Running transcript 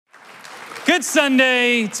Good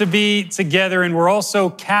Sunday to be together, and we're also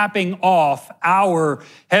capping off our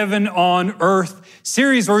Heaven on Earth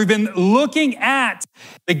series where we've been looking at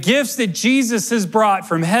the gifts that Jesus has brought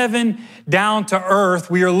from heaven down to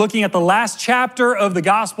earth. We are looking at the last chapter of the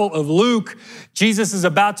Gospel of Luke. Jesus is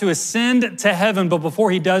about to ascend to heaven, but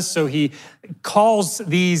before he does so, he calls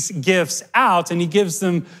these gifts out and he gives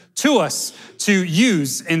them to us to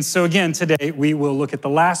use. And so again, today we will look at the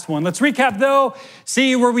last one. Let's recap though,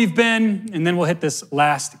 see where we've been, and then we'll hit this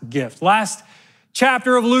last gift. Last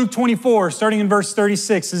chapter of Luke 24, starting in verse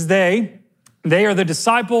 36, is they are the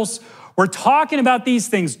disciples. We're talking about these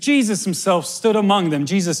things. Jesus himself stood among them.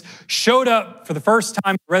 Jesus showed up for the first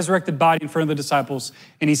time, resurrected body in front of the disciples,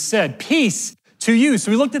 and he said, "Peace to you."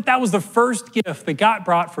 So we looked at that was the first gift that God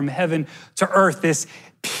brought from heaven to earth, this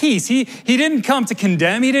peace. He didn't come to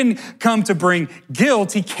condemn. He didn't come to bring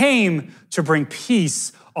guilt. He came to bring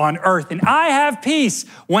peace on earth. And I have peace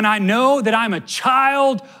when I know that I'm a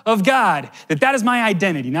child of God, that is my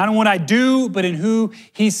identity, not in what I do, but in who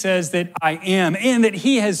he says that I am, and that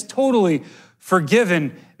he has totally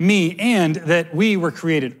forgiven me, and that we were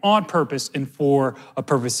created on purpose and for a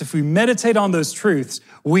purpose. If we meditate on those truths,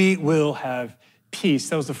 we will have peace.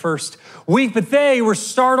 That was the first week, but they were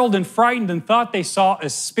startled and frightened and thought they saw a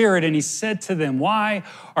spirit. And he said to them, "Why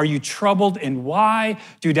are you troubled, and why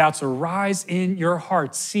do doubts arise in your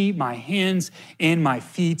hearts? See my hands and my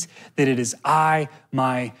feet, that it is I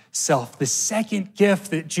myself." The second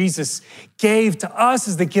gift that Jesus gave to us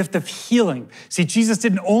is the gift of healing. See, Jesus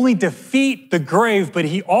didn't only defeat the grave, but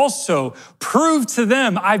he also proved to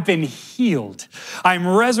them, "I've been healed. I'm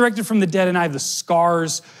resurrected from the dead, and I have the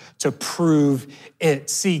scars to prove it."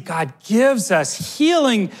 See, God gives us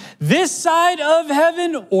healing this side of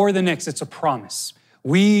heaven or the next. It's a promise.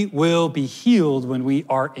 We will be healed when we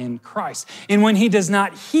are in Christ. And when he does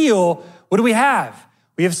not heal, what do we have?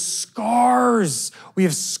 We have scars. We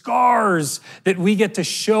have scars that we get to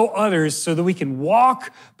show others so that we can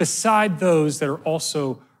walk beside those that are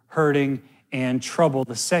also hurting and troubled.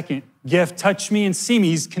 The second gift, touch me and see me.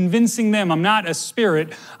 He's convincing them I'm not a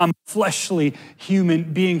spirit, I'm a fleshly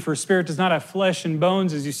human being. For a spirit does not have flesh and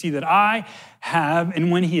bones, as you see that I have.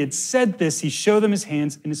 And when he had said this, he showed them his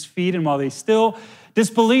hands and his feet. And while they still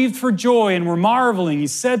disbelieved for joy and were marveling, he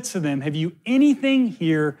said to them, "Have you anything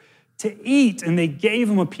here to eat?" And they gave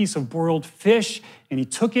him a piece of broiled fish, and he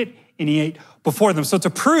took it and he ate before them. So to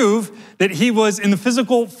prove that he was in the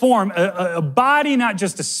physical form, a body, not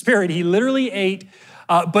just a spirit, he literally ate.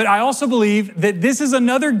 But I also believe that this is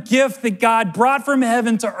another gift that God brought from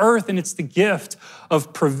heaven to earth, and it's the gift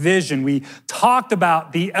of provision. We talked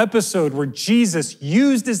about the episode where Jesus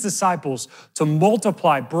used his disciples to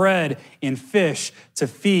multiply bread and fish to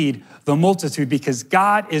feed the multitude, because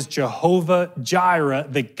God is Jehovah Jireh,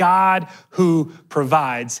 the God who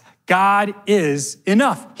provides. God is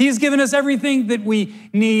enough. He's given us everything that we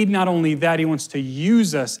need. Not only that, he wants to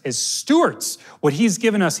use us as stewards. What he's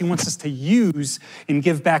given us, he wants us to use and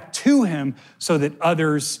give back to him so that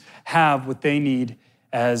others have what they need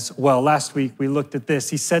as well. Last week, we looked at this.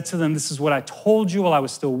 He said to them, "This is what I told you while I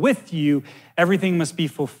was still with you. Everything must be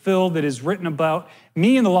fulfilled that is written about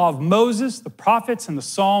me in the law of Moses, the prophets, and the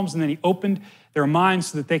Psalms." And then he opened their minds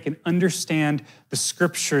so that they can understand the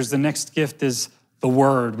scriptures. The next gift is the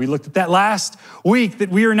word. We looked at that last week,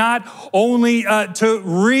 that we are not only to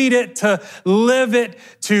read it, to live it,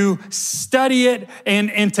 to study it,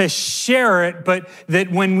 and to share it, but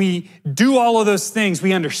that when we do all of those things,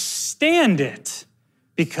 we understand it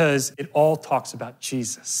because it all talks about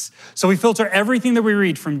Jesus. So we filter everything that we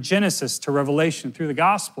read from Genesis to Revelation through the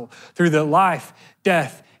gospel, through the life,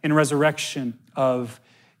 death, and resurrection of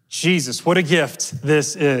Jesus. What a gift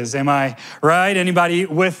this is. Am I right? Anybody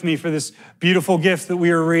with me for this beautiful gift that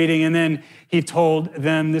we are reading? And then he told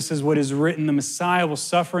them, "This is what is written. The Messiah will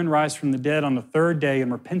suffer and rise from the dead on the third day,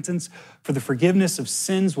 and repentance for the forgiveness of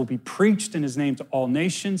sins will be preached in his name to all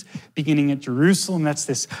nations, beginning at Jerusalem." That's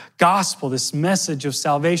this gospel, this message of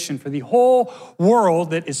salvation for the whole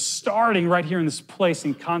world that is starting right here in this place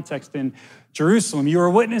in context in Jerusalem. "You are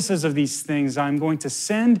witnesses of these things. I'm going to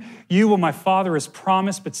send you what my Father has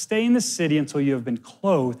promised, but stay in the city until you have been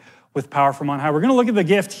clothed with power from on high." We're going to look at the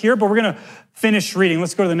gift here, but we're going to finish reading.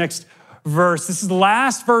 Let's go to the next verse. This is the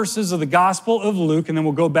last verses of the Gospel of Luke, and then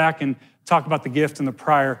we'll go back and talk about the gift in the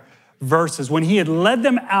prior verses. "When he had led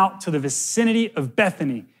them out to the vicinity of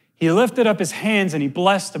Bethany, he lifted up his hands and he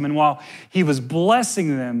blessed them. And while he was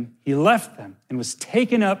blessing them, he left them and was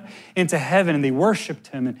taken up into heaven. And they worshiped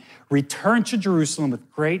him and returned to Jerusalem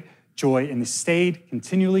with great joy. And they stayed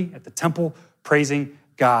continually at the temple, praising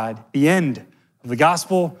God." The end of the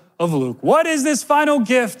Gospel of Luke. What is this final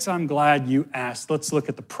gift? I'm glad you asked. Let's look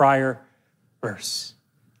at the prior verse.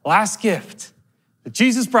 Last gift that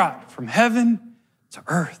Jesus brought from heaven to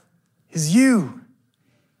earth is you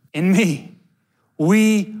and me.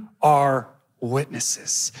 We are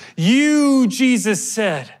witnesses. You, Jesus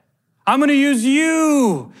said, I'm going to use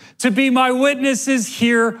you to be my witnesses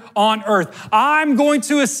here on earth. I'm going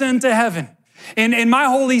to ascend to heaven. And my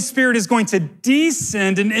Holy Spirit is going to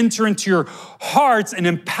descend and enter into your hearts and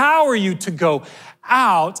empower you to go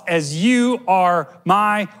out as you are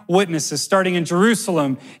my witnesses, starting in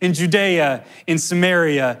Jerusalem, in Judea, in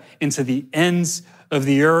Samaria, into the ends of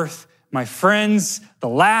the earth. My friends, the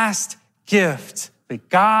last gift that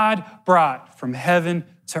God brought from heaven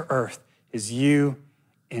to earth is you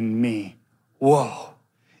and me. Whoa.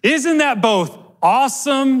 Isn't that both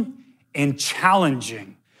awesome and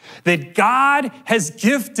challenging? That God has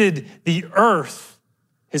gifted the earth,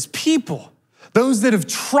 his people, those that have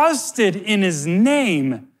trusted in his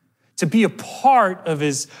name, to be a part of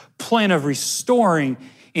his plan of restoring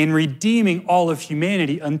and redeeming all of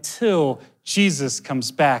humanity until Jesus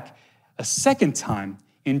comes back a second time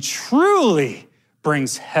and truly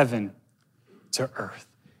brings heaven to earth.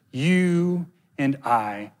 You and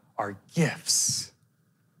I are gifts.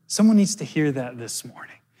 Someone needs to hear that this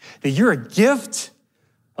morning, that you're a gift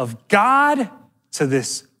of God to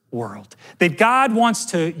this world, that God wants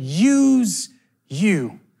to use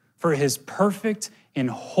you for his perfect and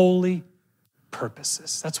holy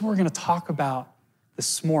purposes. That's what we're going to talk about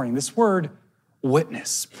this morning, this word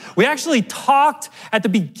witness. We actually talked at the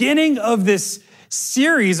beginning of this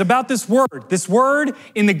series about this word. This word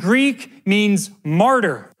in the Greek means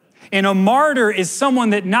martyr. And a martyr is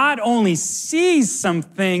someone that not only sees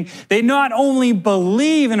something, they not only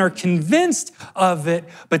believe and are convinced of it,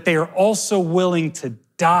 but they are also willing to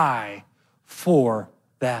die for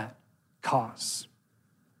that cause.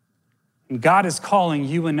 And God is calling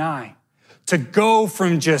you and I to go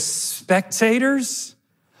from just spectators,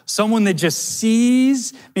 someone that just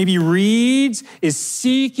sees, maybe reads, is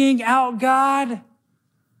seeking out God,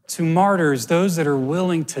 to martyrs, those that are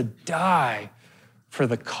willing to die for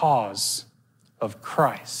the cause of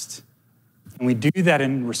Christ. And we do that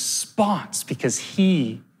in response because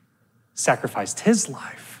he sacrificed his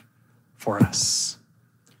life for us.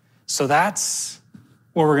 So that's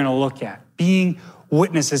what we're going to look at, being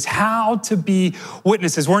witnesses, how to be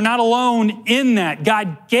witnesses. We're not alone in that.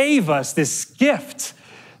 God gave us this gift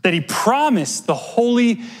that he promised, the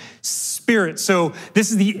Holy Spirit. So this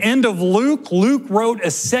is the end of Luke. Luke wrote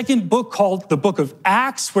a second book called the Book of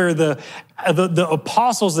Acts, where the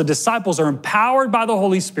apostles, the disciples are empowered by the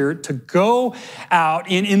Holy Spirit to go out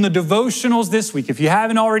in the devotionals this week. If you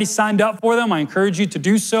haven't already signed up for them, I encourage you to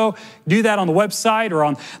do so. Do that on the website or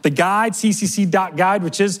on the guide, ccc.guide,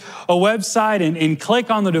 which is a website, and click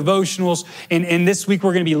on the devotionals. And this week,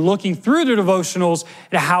 we're going to be looking through the devotionals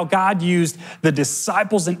at how God used the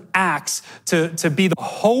disciples in Acts to be the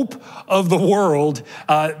hope of the world.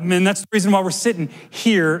 And that's the reason why we're sitting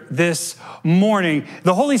here this morning.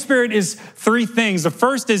 The Holy Spirit is three things. The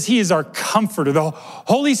first is he is our comforter. The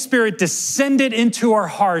Holy Spirit descended into our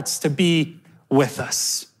hearts to be with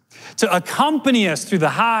us, to accompany us through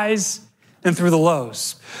the highs and through the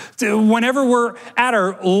lows. Whenever we're at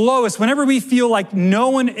our lowest, whenever we feel like no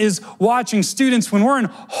one is watching, students, when we're in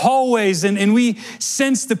hallways and we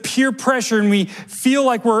sense the peer pressure and we feel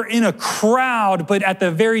like we're in a crowd, but at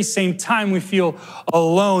the very same time we feel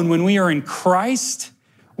alone, when we are in Christ,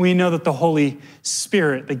 we know that the Holy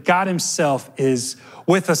Spirit, that God himself is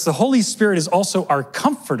with us. The Holy Spirit is also our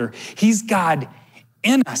comforter. He's God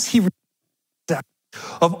in us. He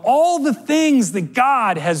of all the things that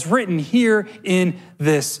God has written here in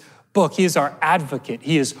this book, he is our advocate.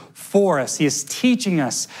 He is for us. He is teaching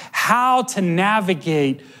us how to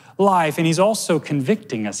navigate life. And he's also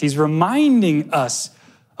convicting us. He's reminding us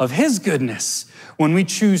of his goodness when we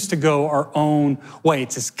choose to go our own way.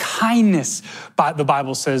 It's his kindness, the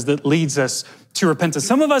Bible says, that leads us to repentance.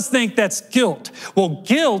 Some of us think that's guilt. Well,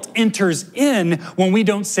 guilt enters in when we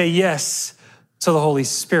don't say yes to the Holy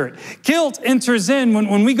Spirit. Guilt enters in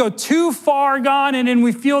when we go too far gone and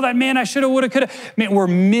we feel that, man, I shoulda, woulda, coulda. Man, we're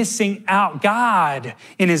missing out. God,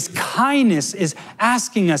 in his kindness, is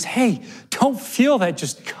asking us, hey, don't feel that.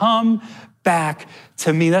 Just come back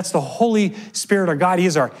to me. That's the Holy Spirit of God. He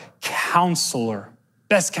is our counselor,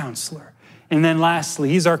 best counselor. And then lastly,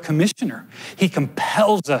 he's our commissioner. He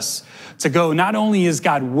compels us to go. Not only is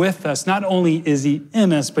God with us, not only is he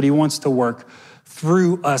in us, but he wants to work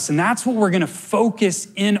through us. And that's what we're going to focus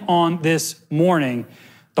in on this morning.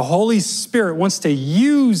 The Holy Spirit wants to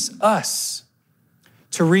use us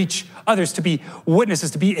to reach others, to be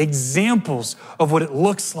witnesses, to be examples of what it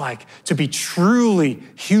looks like to be truly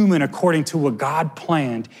human according to what God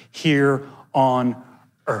planned here on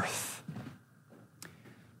earth.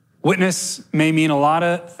 Witness may mean a lot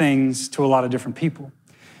of things to a lot of different people.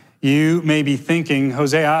 You may be thinking,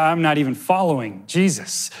 Jose, I'm not even following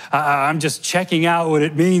Jesus. I'm just checking out what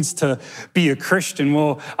it means to be a Christian.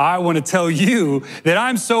 Well, I want to tell you that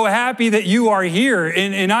I'm so happy that you are here,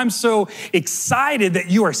 and I'm so excited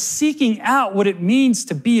that you are seeking out what it means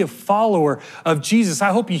to be a follower of Jesus.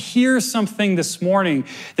 I hope you hear something this morning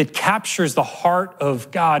that captures the heart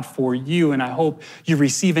of God for you, and I hope you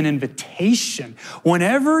receive an invitation.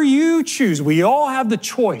 Whenever you choose, we all have the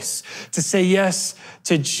choice to say yes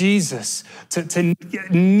to Jesus, to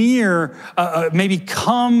near, maybe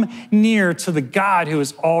come near to the God who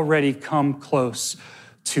has already come close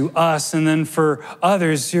to us. And then for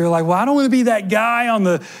others, you're like, well, I don't want to be that guy on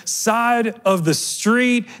the side of the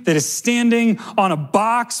street that is standing on a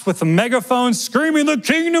box with a megaphone screaming, the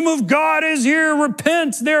kingdom of God is here,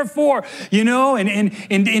 repent, therefore,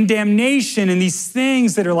 and damnation and these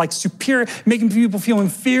things that are like superior, making people feel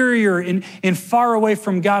inferior and far away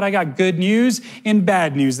from God. I got good news and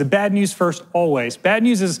bad news. The bad news first, always. Bad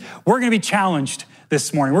news is we're going to be challenged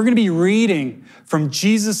this morning. We're going to be reading from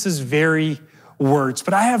Jesus's very words.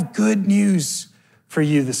 But I have good news for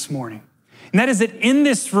you this morning. And that is that in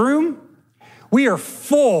this room, we are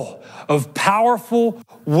full of powerful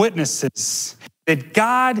witnesses that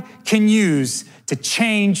God can use to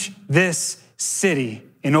change this city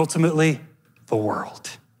and ultimately the world.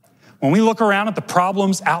 When we look around at the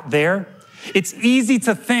problems out there, it's easy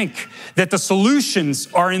to think that the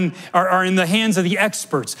solutions are in the hands of the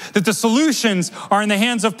experts, that the solutions are in the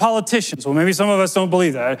hands of politicians. Well, maybe some of us don't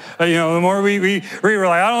believe that. The more we read, we're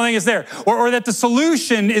like, I don't think it's there. Or that the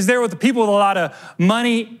solution is there with the people with a lot of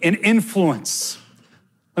money and influence.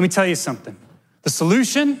 Let me tell you something. The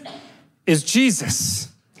solution is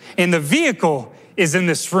Jesus. And the vehicle is in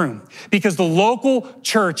this room because the local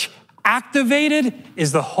church activated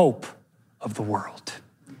is the hope of the world.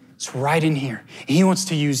 It's right in here. He wants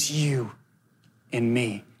to use you and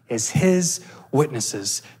me as his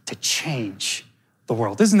witnesses to change the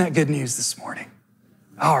world. Isn't that good news this morning?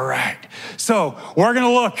 All right. So we're going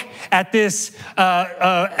to look at this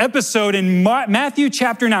episode in Matthew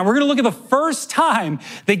chapter 9. We're going to look at the first time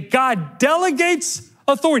that God delegates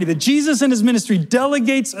authority, that Jesus in his ministry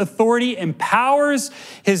delegates authority, empowers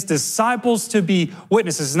his disciples to be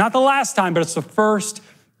witnesses. It's not the last time, but it's the first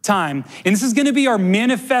time. And this is going to be our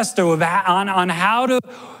manifesto on how to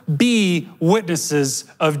be witnesses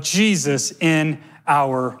of Jesus in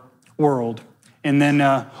our world. And then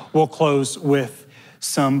we'll close with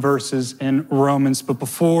some verses in Romans. But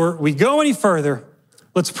before we go any further,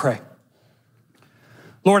 let's pray.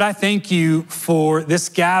 Lord, I thank you for this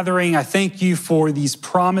gathering. I thank you for these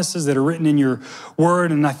promises that are written in your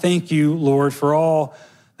word. And I thank you, Lord, for all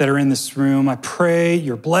that are in this room. I pray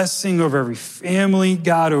your blessing over every family,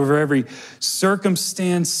 God, over every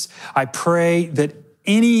circumstance. I pray that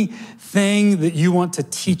anything that you want to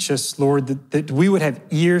teach us, Lord, that we would have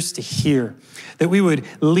ears to hear, that we would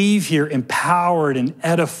leave here empowered and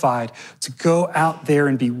edified to go out there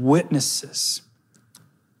and be witnesses.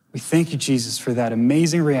 We thank you, Jesus, for that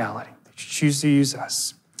amazing reality that you choose to use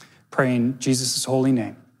us. Pray in Jesus' holy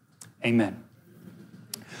name. Amen.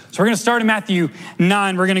 So we're going to start in Matthew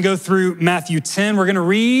 9. We're going to go through Matthew 10. We're going to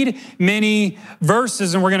read many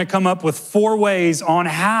verses, and we're going to come up with 4 ways on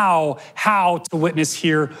how to witness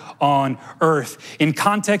here on earth. In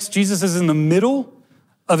context, Jesus is in the middle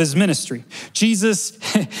of his ministry. Jesus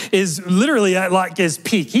is literally at like his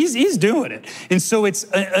peak. He's doing it. And so it's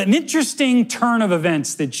an interesting turn of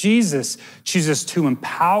events that Jesus chooses to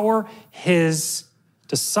empower his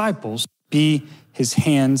disciples to be his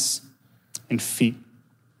hands and feet.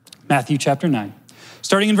 Matthew chapter 9,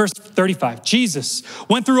 starting in verse 35. Jesus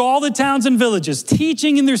went through all the towns and villages,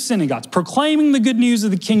 teaching in their synagogues, proclaiming the good news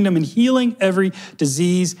of the kingdom and healing every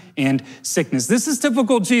disease and sickness. This is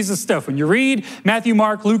typical Jesus stuff. When you read Matthew,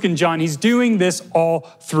 Mark, Luke, and John, he's doing this all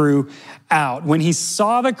throughout. When he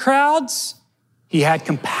saw the crowds, he had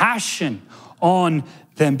compassion on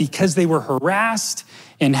them because they were harassed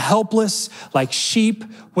and helpless like sheep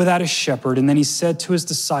without a shepherd. And then he said to his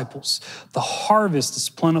disciples, the harvest is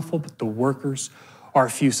plentiful, but the workers are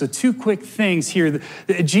few. So 2 quick things here.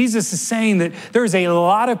 Jesus is saying that there's a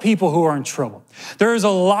lot of people who are in trouble. There's a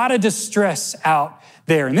lot of distress out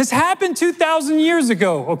there. And this happened 2,000 years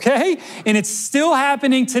ago, okay? And it's still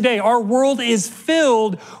happening today. Our world is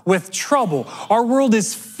filled with trouble. Our world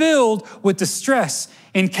is filled with distress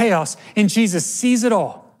and chaos. And Jesus sees it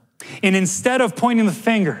all. And instead of pointing the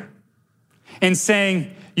finger and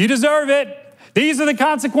saying, you deserve it, these are the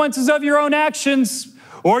consequences of your own actions,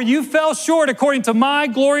 or you fell short according to my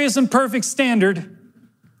glorious and perfect standard,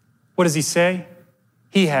 what does he say?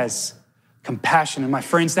 He has compassion. And my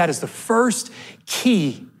friends, that is the first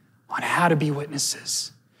key on how to be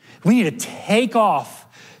witnesses. We need to take off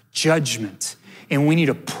judgment and we need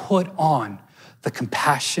to put on the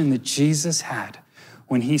compassion that Jesus had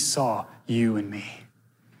when he saw you and me,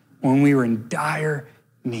 when we were in dire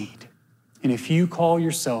need. And if you call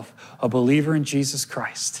yourself a believer in Jesus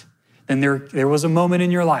Christ, then there was a moment in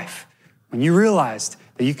your life when you realized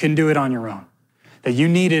that you couldn't do it on your own, that you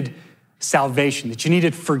needed salvation, that you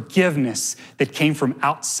needed forgiveness that came from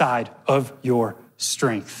outside of your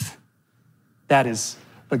strength. That is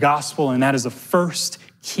the gospel, and that is the first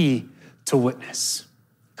key to witness.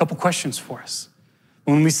 A couple questions for us.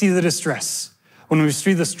 When we see the distress, when we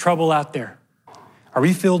see this trouble out there, are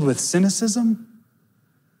we filled with cynicism?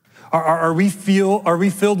 Are we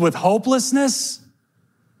filled with hopelessness?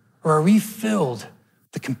 Or are we filled with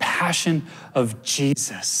the compassion of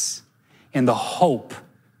Jesus and the hope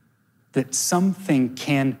that something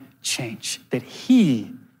can change, that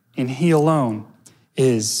he and he alone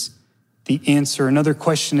is the answer? Another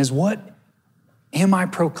question is, what am I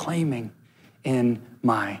proclaiming in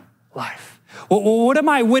my life? Well, what am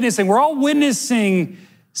I witnessing? We're all witnessing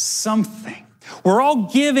something. We're all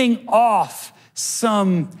giving off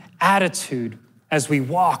some attitude as we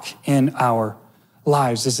walk in our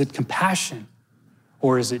lives. Is it compassion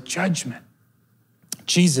or is it judgment?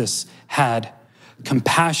 Jesus had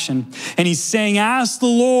compassion. And he's saying, ask the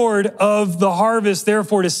Lord of the harvest,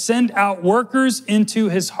 therefore, to send out workers into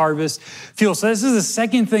his harvest field. So this is the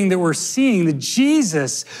second thing that we're seeing, that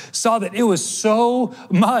Jesus saw that it was so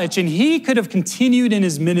much, and he could have continued in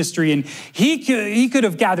his ministry, and he could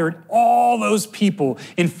have gathered all those people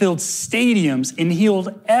and filled stadiums and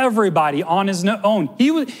healed everybody on his own.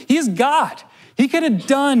 He is God. He could have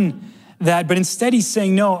done that, but instead he's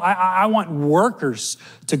saying, no, I want workers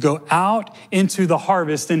to go out into the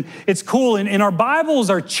harvest. And it's cool, in our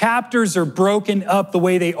Bibles, our chapters are broken up the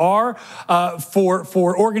way they are for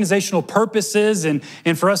organizational purposes and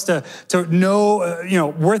for us to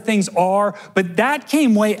know where things are. But that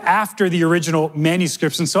came way after the original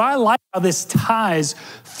manuscripts. And so I like how this ties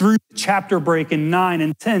through the chapter break in 9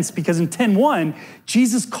 and 10, because in 10:1,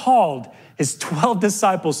 Jesus called his 12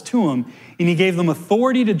 disciples to him, and he gave them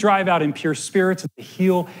authority to drive out impure spirits and to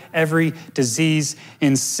heal every disease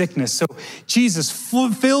and sickness. So Jesus,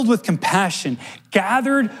 filled with compassion,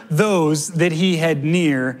 gathered those that he had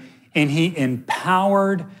near, and he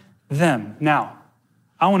empowered them. Now,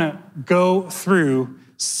 I want to go through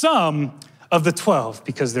some of the 12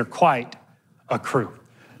 because they're quite a crew.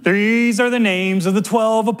 These are the names of the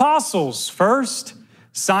 12 apostles. First,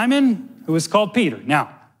 Simon, who is called Peter.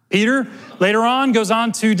 Now, Peter later on goes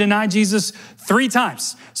on to deny Jesus 3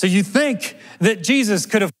 times. So you think that Jesus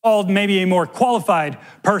could have called maybe a more qualified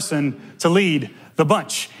person to lead the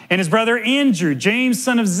bunch. And his brother Andrew, James,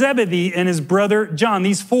 son of Zebedee, and his brother John.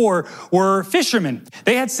 These 4 were fishermen.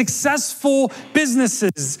 They had successful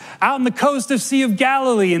businesses out on the coast of Sea of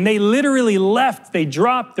Galilee, and they literally left. They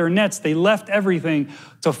dropped their nets. They left everything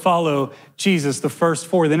to follow Jesus, the first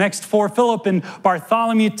 4. The next 4, Philip and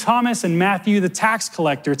Bartholomew, Thomas, and Matthew, the tax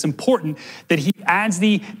collector. It's important that he adds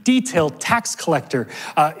the detailed tax collector.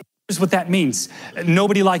 Here's what that means.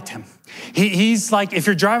 Nobody liked him. He's like, if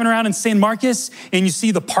you're driving around in San Marcos and you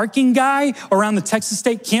see the parking guy around the Texas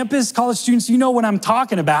State campus, college students, you know what I'm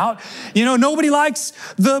talking about. Nobody likes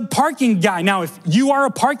the parking guy. Now, if you are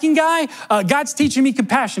a parking guy, God's teaching me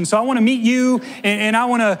compassion. So I want to meet you and I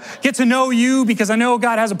want to get to know you because I know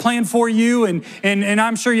God has a plan for you and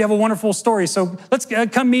I'm sure you have a wonderful story. So let's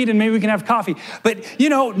come meet and maybe we can have coffee. But,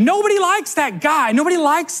 nobody likes that guy. Nobody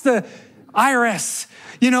likes the IRS.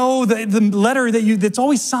 The letter that's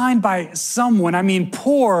always signed by someone. I mean,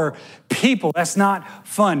 poor people. That's not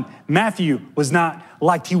fun. Matthew was not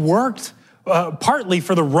liked. He worked partly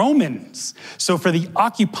for the Romans. So for the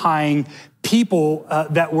occupying people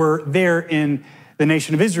that were there in the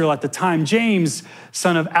nation of Israel at the time. James,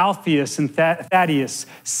 son of Alphaeus and Thaddeus.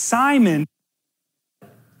 Simon,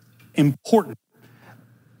 important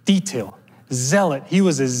detail. Zealot. He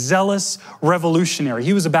was a zealous revolutionary.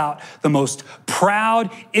 He was about the most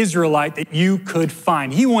proud Israelite that you could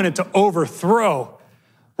find. He wanted to overthrow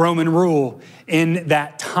Roman rule in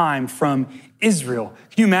that time from Israel.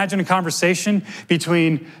 Can you imagine a conversation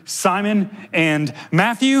between Simon and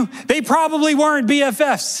Matthew? They probably weren't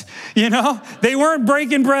BFFs, They weren't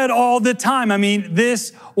breaking bread all the time. I mean,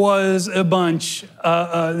 this was a bunch.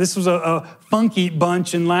 This was a funky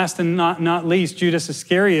bunch, and last and not least, Judas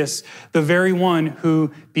Iscariot, the very one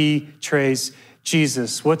who betrays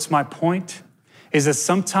Jesus. What's my point? is that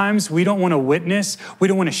sometimes we don't want to witness, we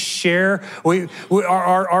don't want to share.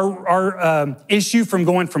 Our issue from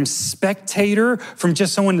going from spectator, from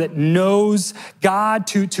just someone that knows God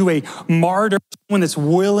to a martyr, someone that's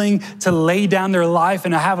willing to lay down their life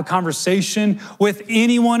and to have a conversation with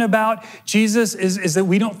anyone about Jesus is that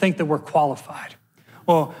we don't think that we're qualified.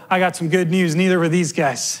 Well, I got some good news, neither were these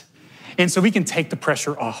guys. And so we can take the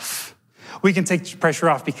pressure off. We can take the pressure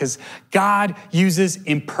off because God uses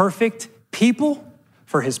imperfect people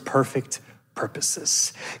for his perfect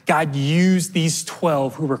purposes. God used these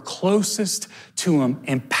 12 who were closest to him,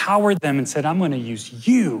 empowered them and said, I'm going to use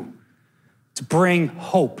you to bring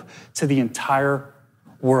hope to the entire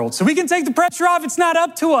world. So we can take the pressure off. It's not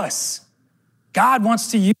up to us. God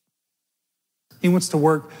wants to use us. He wants to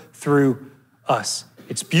work through us.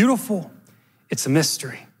 It's beautiful. It's a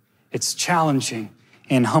mystery. It's challenging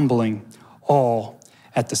and humbling all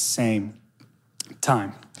at the same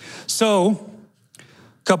time. So,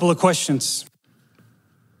 a couple of questions.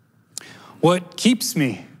 What keeps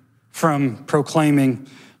me from proclaiming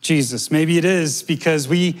Jesus? Maybe it is because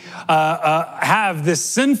we have this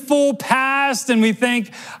sinful past and we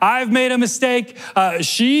think, I've made a mistake.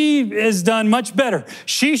 She has done much better.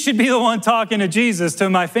 She should be the one talking to Jesus to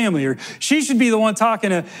my family, or she should be the one talking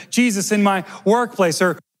to Jesus in my workplace,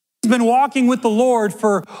 or he's been walking with the Lord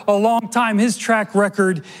for a long time. His track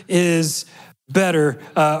record is better.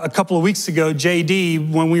 A couple of weeks ago,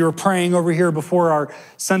 JD, when we were praying over here before our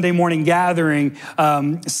Sunday morning gathering,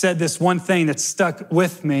 said this one thing that stuck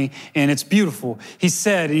with me, and it's beautiful. He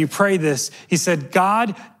said, and you pray this, he said,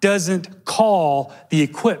 God doesn't call the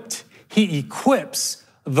equipped. He equips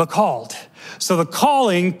the called. So the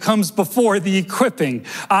calling comes before the equipping,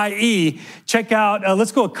 i.e., check out,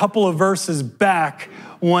 let's go a couple of verses back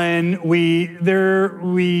when we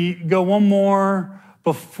go one more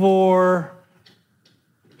before.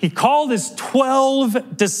 He called his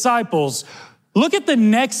 12 disciples. Look at the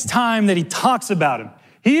next time that he talks about them.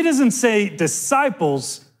 He doesn't say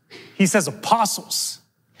disciples, he says apostles.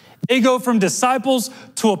 They go from disciples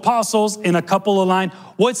to apostles in a couple of lines.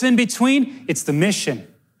 What's in between? It's the mission.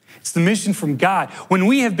 It's the mission from God. When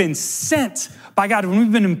we have been sent by God, when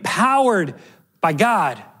we've been empowered by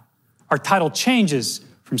God, our title changes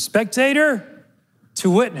from spectator to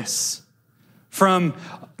witness. From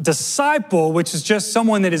disciple, which is just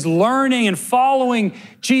someone that is learning and following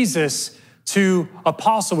Jesus, to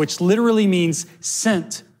apostle, which literally means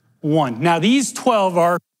sent one. Now, these 12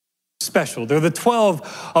 are special. They're the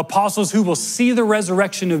 12 apostles who will see the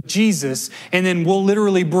resurrection of Jesus and then will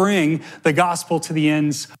literally bring the gospel to the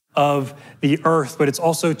ends of the earth. But it's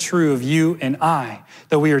also true of you and I,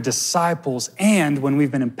 that we are disciples, and when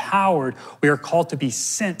we've been empowered, we are called to be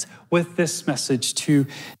sent with this message to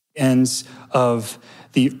ends of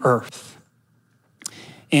the earth.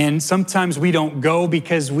 And sometimes we don't go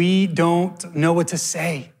because we don't know what to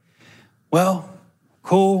say. Well,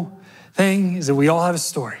 cool thing is that we all have a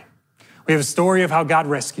story. We have a story of how God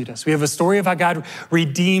rescued us. We have a story of how God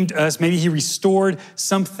redeemed us. Maybe he restored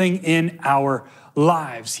something in our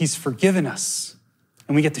lives. He's forgiven us.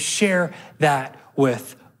 And we get to share that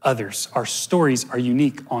with others. Our stories are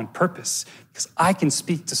unique on purpose because I can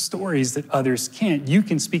speak to stories that others can't. You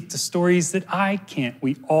can speak to stories that I can't.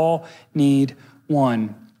 We all need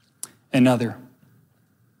one another.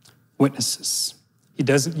 Witnesses. He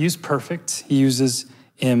doesn't use perfect. He uses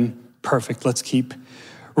imperfect. Let's keep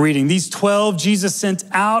reading. These 12 Jesus sent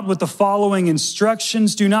out with the following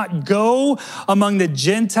instructions. Do not go among the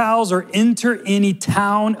Gentiles or enter any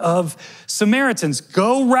town of Samaritans.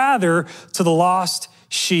 Go rather to the lost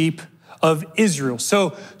sheep of Israel.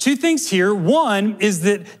 So 2 things here. One is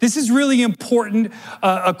that this is really important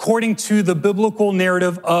according to the biblical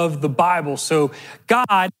narrative of the Bible. So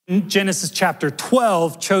God, in Genesis chapter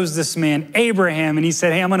 12, chose this man, Abraham, and he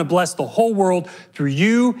said, hey, I'm going to bless the whole world through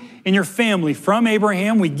you and your family. From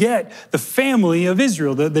Abraham, we get the family of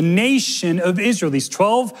Israel, the nation of Israel, these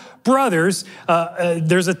 12 brothers.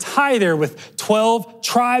 There's a tie there with 12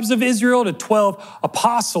 tribes of Israel to 12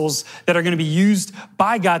 apostles that are going to be used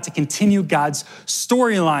by God to continue God's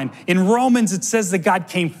storyline. In Romans, it says that God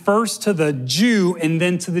came first to the Jew and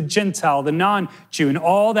then to the Gentile, the non-Jew. And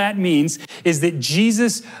all that means is that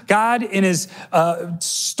Jesus, God in his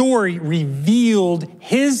story, revealed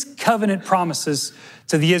his covenant promises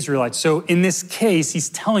to the Israelites. So in this case, he's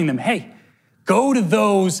telling them, hey, go to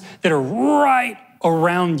those that are right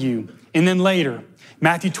around you. And then later,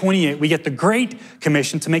 Matthew 28, we get the Great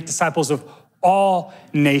Commission to make disciples of all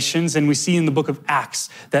nations. And we see in the book of Acts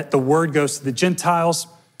that the word goes to the Gentiles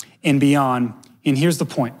and beyond. And here's the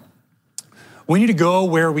point. We need to go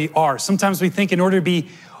where we are. Sometimes we think in order to be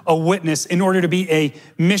a witness, in order to be a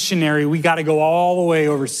missionary, we got to go all the way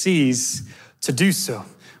overseas to do so.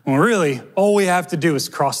 When really, all we have to do is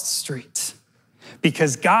cross the street.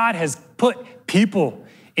 Because God has put people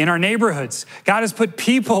in our neighborhoods. God has put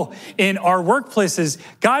people in our workplaces.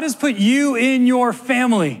 God has put you in your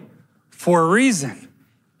family for a reason.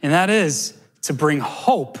 And that is to bring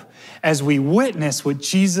hope as we witness what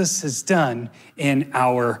Jesus has done in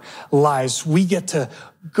our lives. We get to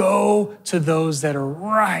go to those that are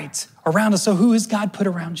right around us. So who has God put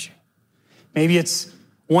around you? Maybe it's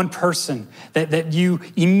one person that you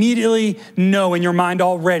immediately know in your mind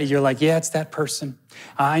already. You're like, yeah, it's that person.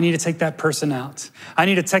 I need to take that person out. I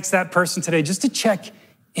need to text that person today just to check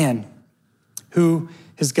in. Who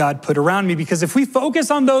has God put around me? Because if we focus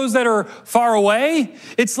on those that are far away,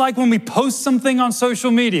 it's like when we post something on social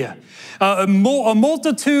media. A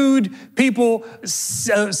multitude people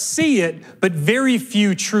see it, but very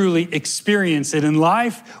few truly experience it. In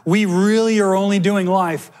life, we really are only doing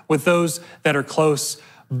life with those that are close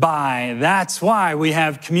by. That's why we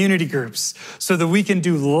have community groups, so that we can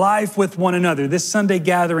do life with one another. This Sunday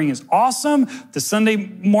gathering is awesome. The Sunday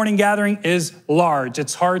morning gathering is large.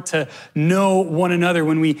 It's hard to know one another.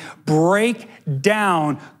 When we break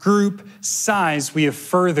down group size, we have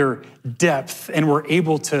further depth, and we're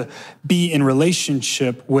able to be in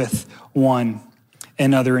relationship with one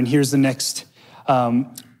another. And here's the next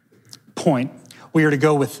point. We are to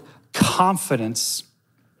go with confidence,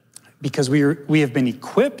 because we have been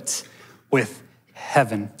equipped with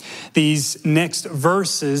heaven. These next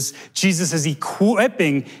verses, Jesus is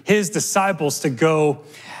equipping his disciples to go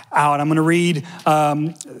out. I'm going to read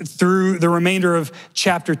through the remainder of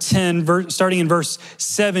chapter 10, starting in verse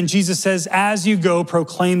 7. Jesus says, as you go,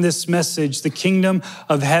 proclaim this message, the kingdom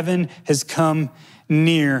of heaven has come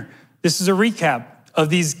near. This is a recap of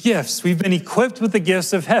these gifts. We've been equipped with the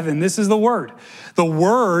gifts of heaven. This is the word. The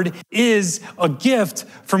word is a gift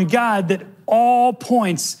from God that all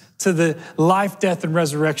points to the life, death, and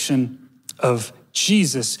resurrection of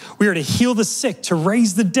Jesus. We are to heal the sick, to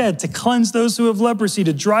raise the dead, to cleanse those who have leprosy,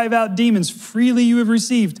 to drive out demons. Freely you have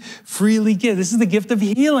received, freely give. This is the gift of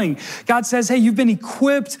healing. God says, hey, you've been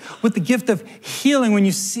equipped with the gift of healing. When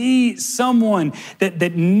you see someone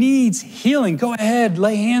that needs healing, go ahead,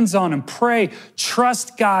 lay hands on them, pray,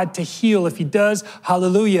 trust God to heal. If he does,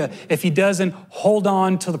 hallelujah. If he doesn't, hold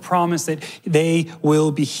on to the promise that they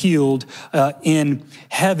will be healed in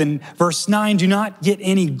heaven. Verse 9, do not get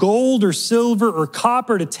any gold or silver or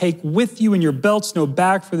copper to take with you in your belts, no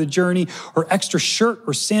bag for the journey, or extra shirt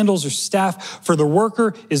or sandals or staff, for the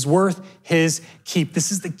worker is worth his keep.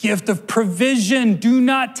 This is the gift of provision. Do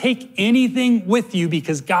not take anything with you,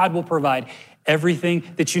 because God will provide everything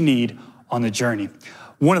that you need on the journey.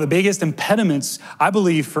 One of the biggest impediments, I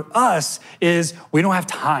believe, for us is we don't have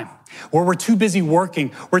time. Or we're too busy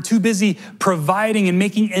working. We're too busy providing and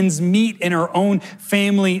making ends meet in our own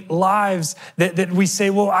family lives that we say,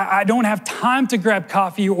 well, I don't have time to grab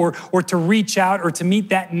coffee or to reach out or to meet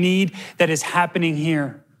that need that is happening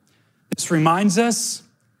here. This reminds us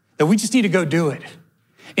that we just need to go do it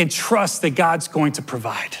and trust that God's going to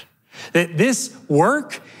provide. That this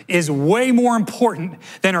work is way more important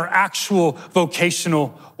than our actual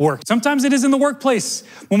vocational work. Sometimes it is in the workplace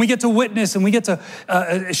when we get to witness and we get to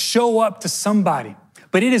show up to somebody.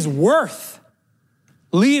 But it is worth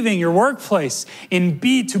leaving your workplace and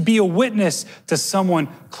to be a witness to someone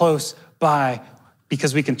close by,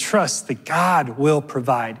 because we can trust that God will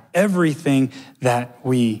provide everything that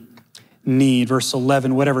we need. Verse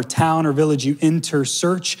 11, whatever town or village you enter,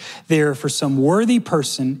 search there for some worthy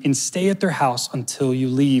person and stay at their house until you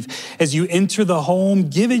leave. As you enter the home,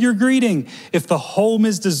 give it your greeting. If the home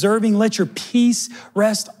is deserving, let your peace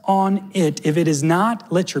rest on it. If it is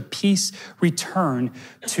not, let your peace return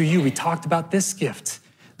to you. We talked about this gift,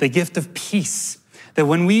 the gift of peace. That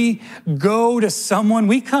when we go to someone,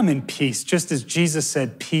 we come in peace, just as Jesus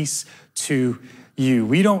said, peace to you.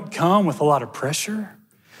 We don't come with a lot of pressure.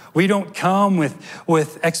 We don't come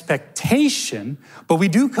with expectation, but we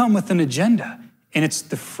do come with an agenda, and it's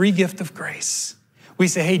the free gift of grace. We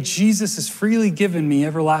say, hey, Jesus has freely given me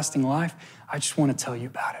everlasting life. I just want to tell you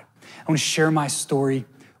about it. I want to share my story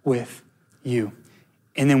with you.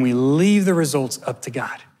 And then we leave the results up to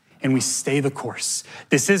God, and we stay the course.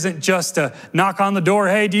 This isn't just a knock on the door,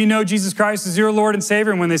 hey, do you know Jesus Christ is your Lord and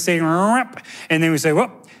Savior? And when they say, and then we say,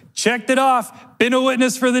 well, checked it off, been a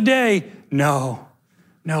witness for the day.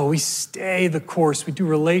 No, we stay the course. We do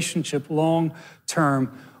relationship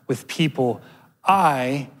long-term with people.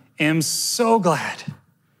 I am so glad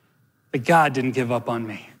that God didn't give up on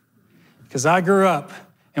me, because I grew up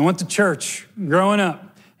and went to church growing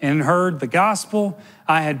up, and heard the gospel.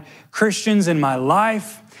 I had Christians in my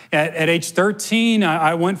life. At age 13,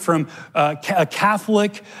 I went from a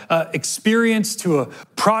Catholic experience to a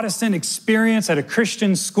Protestant experience at a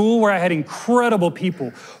Christian school where I had incredible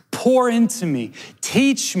people pour into me,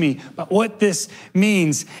 teach me about what this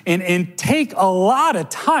means, and take a lot of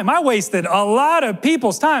time. I wasted a lot of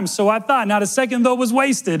people's time, so I thought not a second though was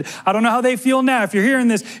wasted. I don't know how they feel now. If you're hearing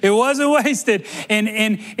this, it wasn't wasted.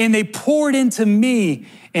 And they poured into me,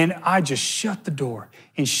 and I just shut the door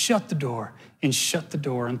and shut the door and shut the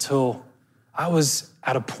door until I was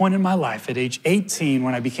at a point in my life at age 18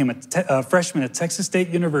 when I became a freshman at Texas State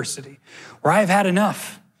University, where I've had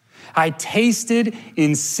enough. I tasted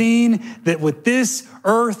and seen that what this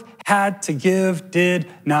earth had to give did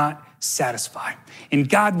not satisfy. And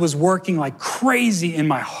God was working like crazy in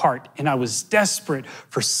my heart, and I was desperate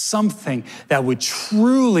for something that would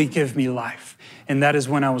truly give me life. And that is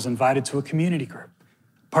when I was invited to a community group,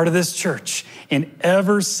 part of this church. And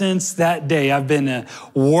ever since that day, I've been a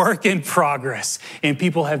work in progress, and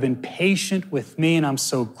people have been patient with me, and I'm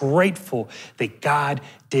so grateful that God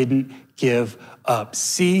didn't give up.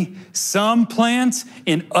 See, some plant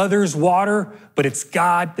and others water, but it's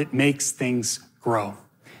God that makes things grow.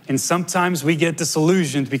 And sometimes we get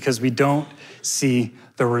disillusioned because we don't see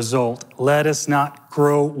the result. Let us not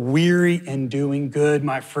grow weary in doing good,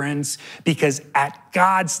 my friends, because at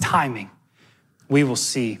God's timing, we will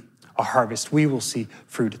see a harvest. We will see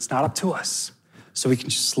fruit. It's not up to us. So we can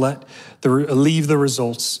just leave the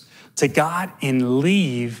results to God and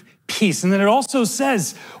leave peace. And then it also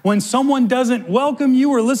says, when someone doesn't welcome you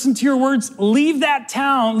or listen to your words, leave that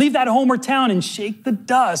town, leave that home or town, and shake the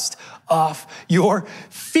dust off your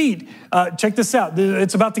feet. Check this out.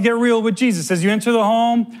 It's about to get real with Jesus. As you enter the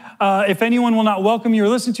home, if anyone will not welcome you or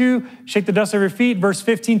listen to you, shake the dust off your feet. Verse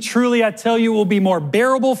 15, truly I tell you, it will be more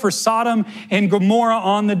bearable for Sodom and Gomorrah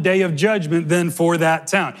on the day of judgment than for that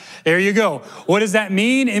town. There you go. What does that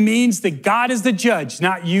mean? It means that God is the judge,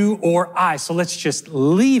 not you or I. So let's just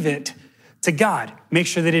leave it to God. Make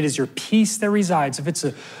sure that it is your peace that resides. If it's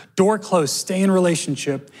a door closed, stay in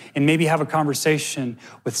relationship and maybe have a conversation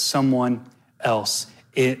with someone else.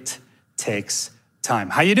 It takes time.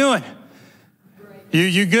 How you doing?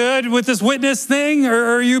 You good with this witness thing,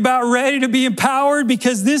 or are you about ready to be empowered?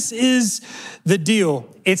 Because this is the deal.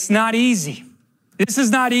 It's not easy. This is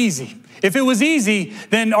not easy. If it was easy,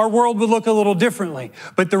 then our world would look a little differently.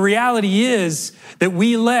 But the reality is that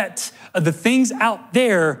we let the things out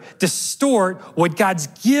there distort what God's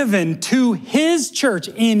given to his church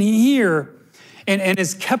in here, and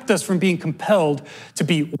has kept us from being compelled to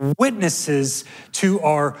be witnesses to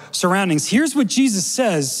our surroundings. Here's what Jesus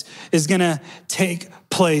says is going to take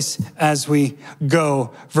place as we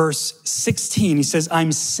go. Verse 16, he says,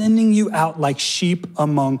 I'm sending you out like sheep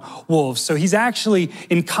among wolves. So he's actually,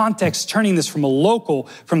 in context, turning this from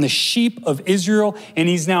the sheep of Israel, and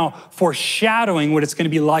he's now foreshadowing what it's going to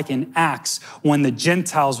be like in Acts when the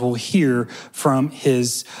Gentiles will hear from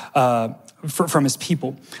his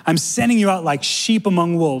people. I'm sending you out like sheep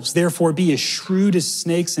among wolves. Therefore, be as shrewd as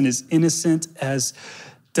snakes and as innocent as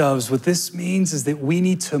doves. What this means is that we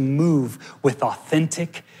need to move with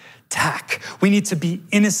authentic tact. We need to be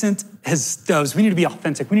innocent as doves. We need to be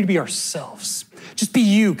authentic. We need to be ourselves. Just be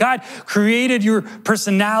you. God created your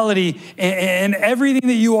personality and everything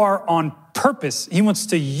that you are on purpose. He wants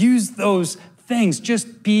to use those things.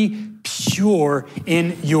 Just be pure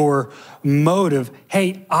in your motive.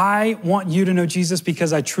 Hey, I want you to know Jesus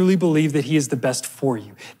because I truly believe that he is the best for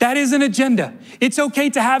you. That is an agenda. It's okay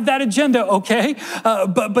to have that agenda, okay?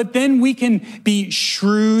 But then we can be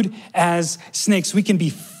shrewd as snakes. We can be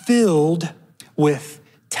filled with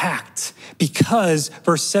tact, because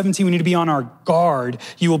verse 17, we need to be on our guard.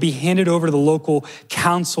 You will be handed over to the local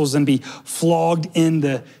councils and be flogged in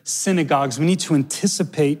the synagogues. We need to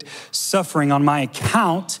anticipate suffering on my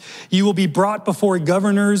account. You will be brought before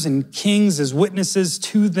governors and kings as witnesses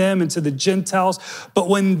to them and to the Gentiles. But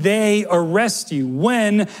when they arrest you,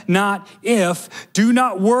 when, not if, do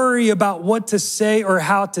not worry about what to say or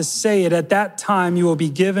how to say it. At that time, you will be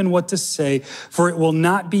given what to say, for it will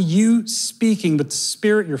not be you speaking, but the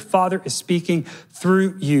Spirit your Father is speaking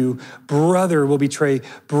through you. Brother will betray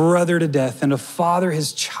brother to death, and a father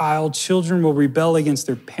his child. Children will rebel against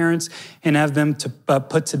their parents and have them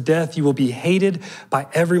put to death. You will be hated by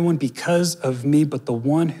everyone because of me, but the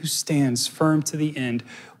one who stands firm to the end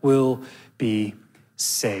will be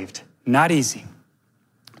saved. Not easy,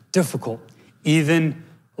 difficult, even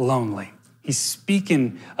lonely. He's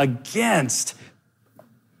speaking against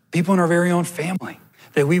people in our very own family,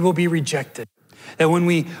 that we will be rejected, That when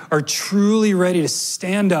we are truly ready to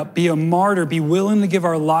stand up, be a martyr, be willing to give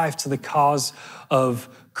our life to the cause of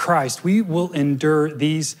Christ, we will endure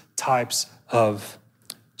these types of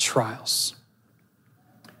trials.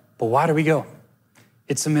 But why do we go?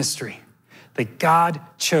 It's a mystery that God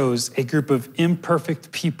chose a group of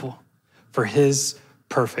imperfect people for his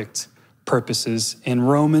perfect purposes. In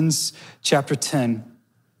Romans chapter 10,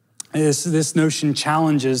 this notion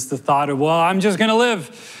challenges the thought of, well, I'm just gonna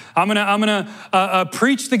live. I'm gonna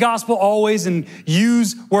preach the gospel always and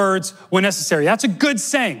use words when necessary. That's a good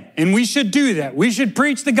saying, and we should do that. We should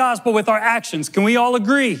preach the gospel with our actions. Can we all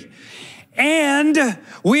agree? And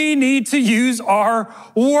we need to use our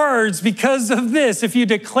words because of this. If you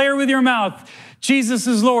declare with your mouth, Jesus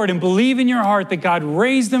is Lord, and believe in your heart that God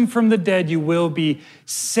raised him from the dead, you will be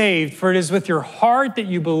saved. For it is with your heart that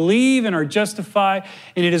you believe and are justified,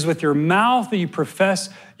 and it is with your mouth that you profess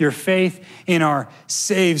your faith and are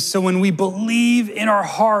saved. So when we believe in our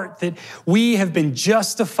heart that we have been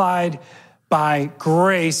justified by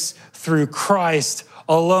grace through Christ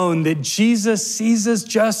alone, that Jesus sees us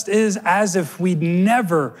just as if we'd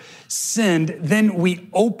never sinned, then we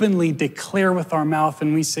openly declare with our mouth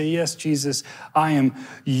and we say, yes, Jesus, I am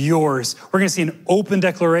yours. We're going to see an open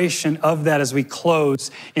declaration of that as we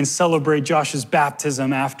close and celebrate Josh's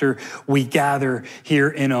baptism after we gather here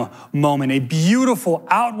in a moment. A beautiful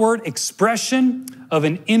outward expression of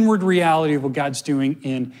an inward reality of what God's doing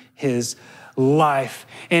in his life.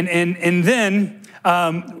 And then,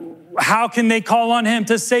 how can they call on him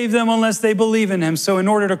to save them unless they believe in him? So in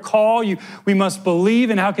order to call you, we must believe.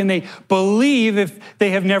 And how can they believe if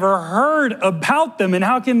they have never heard about them? And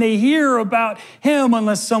how can they hear about him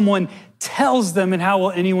unless someone tells them? And how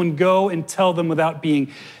will anyone go and tell them without being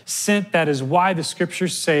sent? That is why the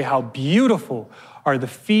scriptures say how beautiful are the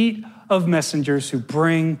feet of messengers who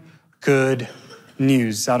bring good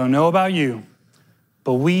news. I don't know about you,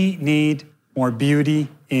 but we need more beauty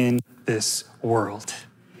in this world.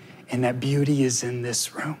 And that beauty is in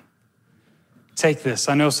this room. Take this.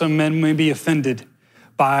 I know some men may be offended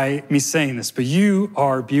by me saying this, but you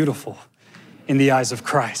are beautiful in the eyes of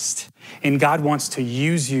Christ. And God wants to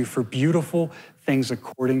use you for beautiful things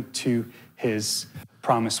according to his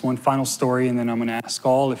promise. One final story, and then I'm going to ask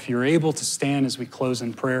all if you're able to stand as we close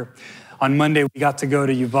in prayer. On Monday, we got to go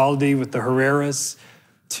to Uvalde with the Herreras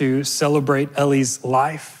to celebrate Ellie's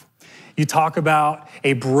life. You talk about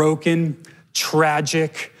a broken,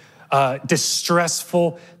 tragic,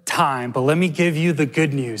 distressful time. But let me give you the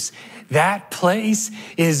good news. That place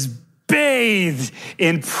is bathed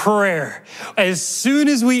in prayer. As soon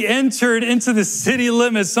as we entered into the city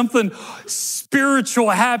limits, something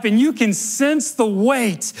spiritual happened. You can sense the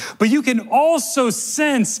weight, but you can also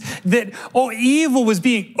sense that evil was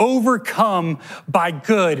being overcome by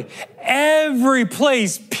good. Every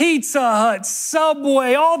place, Pizza Hut,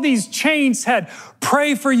 Subway, all these chains had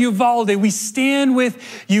pray for Uvalde. We stand with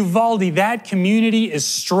Uvalde. That community is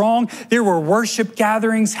strong. There were worship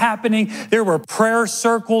gatherings happening. There were prayer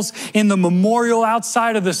circles in the memorial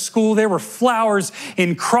outside of the school. There were flowers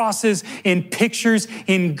and crosses and pictures,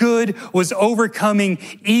 and good was overcoming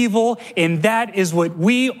evil. And that is what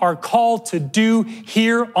we are called to do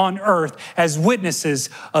here on earth as witnesses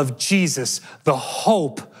of Jesus, the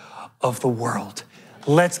hope of the world.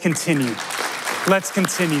 Let's continue. Let's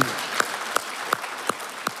continue.